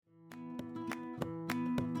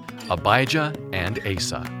Abijah and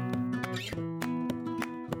Asa.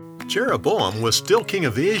 Jeroboam was still king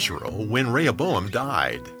of Israel when Rehoboam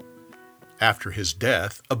died. After his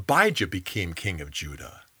death, Abijah became king of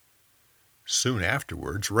Judah. Soon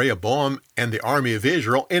afterwards, Rehoboam and the army of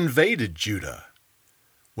Israel invaded Judah.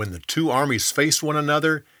 When the two armies faced one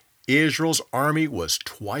another, Israel's army was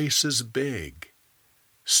twice as big.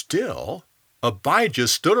 Still, Abijah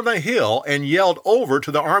stood on a hill and yelled over to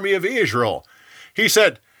the army of Israel. He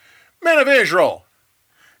said, "Men of Israel,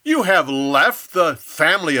 you have left the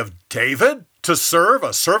family of David to serve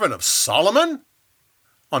a servant of Solomon?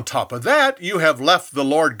 On top of that, you have left the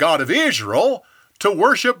Lord God of Israel to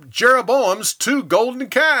worship Jeroboam's 2 golden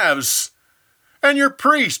calves. And your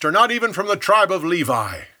priests are not even from the tribe of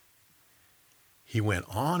Levi." He went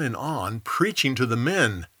on and on, preaching to the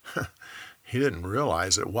men. He didn't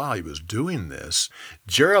realize that while he was doing this,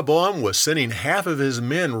 Jeroboam was sending half of his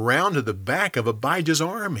men round to the back of Abijah's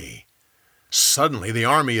army. Suddenly, the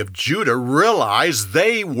army of Judah realized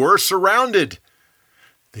they were surrounded.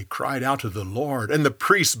 They cried out to the Lord, and the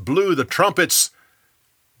priests blew the trumpets.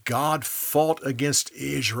 God fought against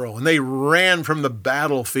Israel, and they ran from the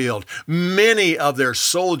battlefield. Many of their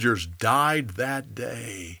soldiers died that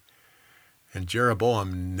day. And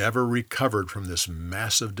Jeroboam never recovered from this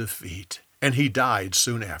massive defeat, and he died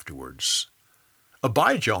soon afterwards.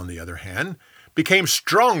 Abijah, on the other hand, became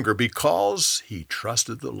stronger because he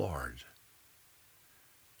trusted the Lord.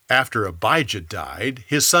 After Abijah died,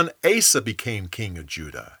 his son Asa became king of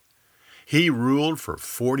Judah. He ruled for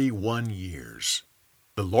 41 years.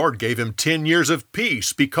 The Lord gave him 10 years of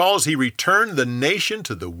peace because he returned the nation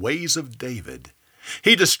to the ways of David.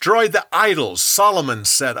 He destroyed the idols Solomon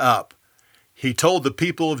set up. He told the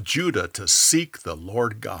people of Judah to seek the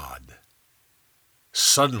Lord God.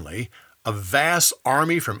 Suddenly, a vast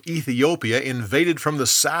army from Ethiopia invaded from the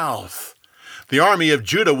south. The army of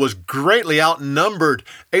Judah was greatly outnumbered.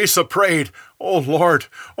 Asa prayed, "Oh Lord,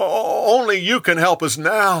 only you can help us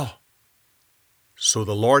now." So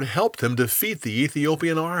the Lord helped him defeat the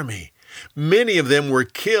Ethiopian army. Many of them were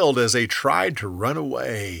killed as they tried to run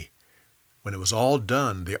away. When it was all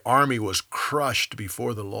done, the army was crushed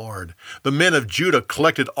before the Lord. The men of Judah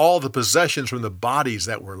collected all the possessions from the bodies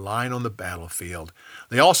that were lying on the battlefield.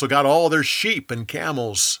 They also got all their sheep and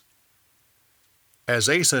camels. As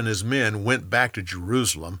Asa and his men went back to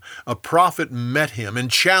Jerusalem, a prophet met him and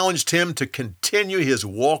challenged him to continue his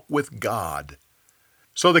walk with God.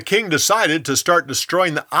 So the king decided to start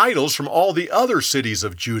destroying the idols from all the other cities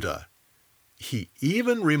of Judah. He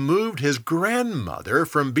even removed his grandmother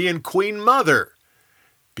from being queen mother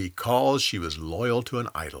because she was loyal to an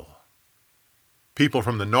idol. People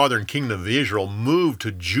from the northern kingdom of Israel moved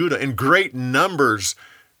to Judah in great numbers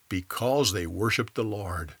because they worshiped the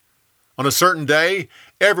Lord. On a certain day,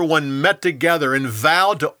 everyone met together and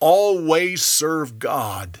vowed to always serve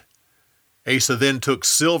God. Asa then took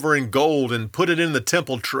silver and gold and put it in the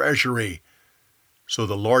temple treasury. So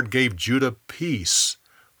the Lord gave Judah peace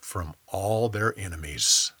from all their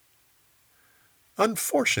enemies.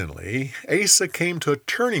 Unfortunately, Asa came to a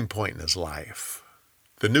turning point in his life.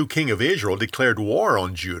 The new king of Israel declared war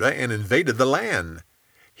on Judah and invaded the land.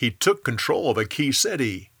 He took control of a key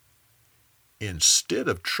city. Instead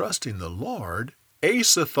of trusting the Lord,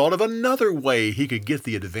 Asa thought of another way he could get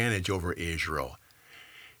the advantage over Israel.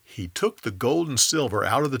 He took the gold and silver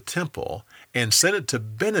out of the temple and sent it to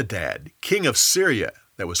Ben-Hadad, king of Syria,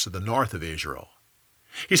 that was to the north of Israel.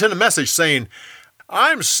 He sent a message saying,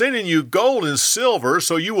 "I'm sending you gold and silver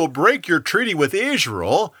so you will break your treaty with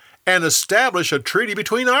Israel and establish a treaty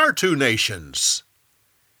between our two nations."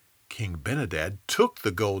 King Ben-Hadad took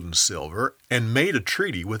the gold and silver and made a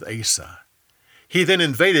treaty with Asa. He then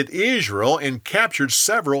invaded Israel and captured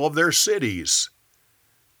several of their cities.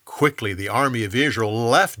 Quickly, the army of Israel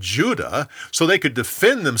left Judah so they could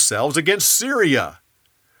defend themselves against Syria.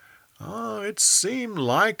 It seemed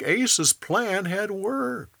like Asa's plan had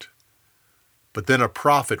worked. But then a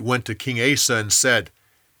prophet went to King Asa and said,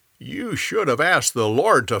 "You should have asked the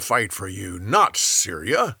Lord to fight for you, not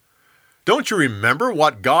Syria. Don't you remember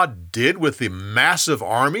what God did with the massive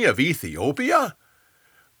army of Ethiopia?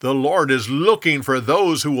 The Lord is looking for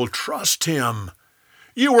those who will trust him.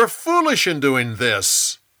 You were foolish in doing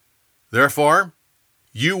this. Therefore,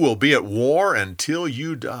 you will be at war until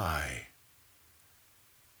you die."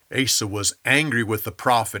 Asa was angry with the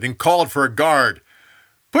prophet and called for a guard.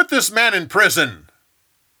 "Put this man in prison."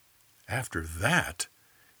 After that,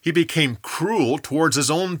 he became cruel towards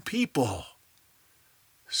his own people.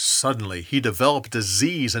 Suddenly, he developed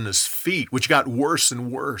disease in his feet, which got worse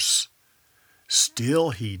and worse. Still,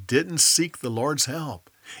 he didn't seek the Lord's help,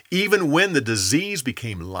 even when the disease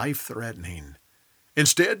became life-threatening.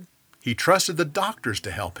 Instead, He trusted the doctors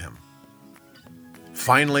to help him.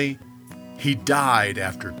 Finally, he died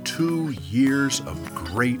after 2 years of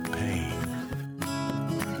great pain.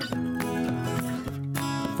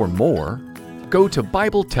 For more, go to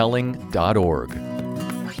BibleTelling.org.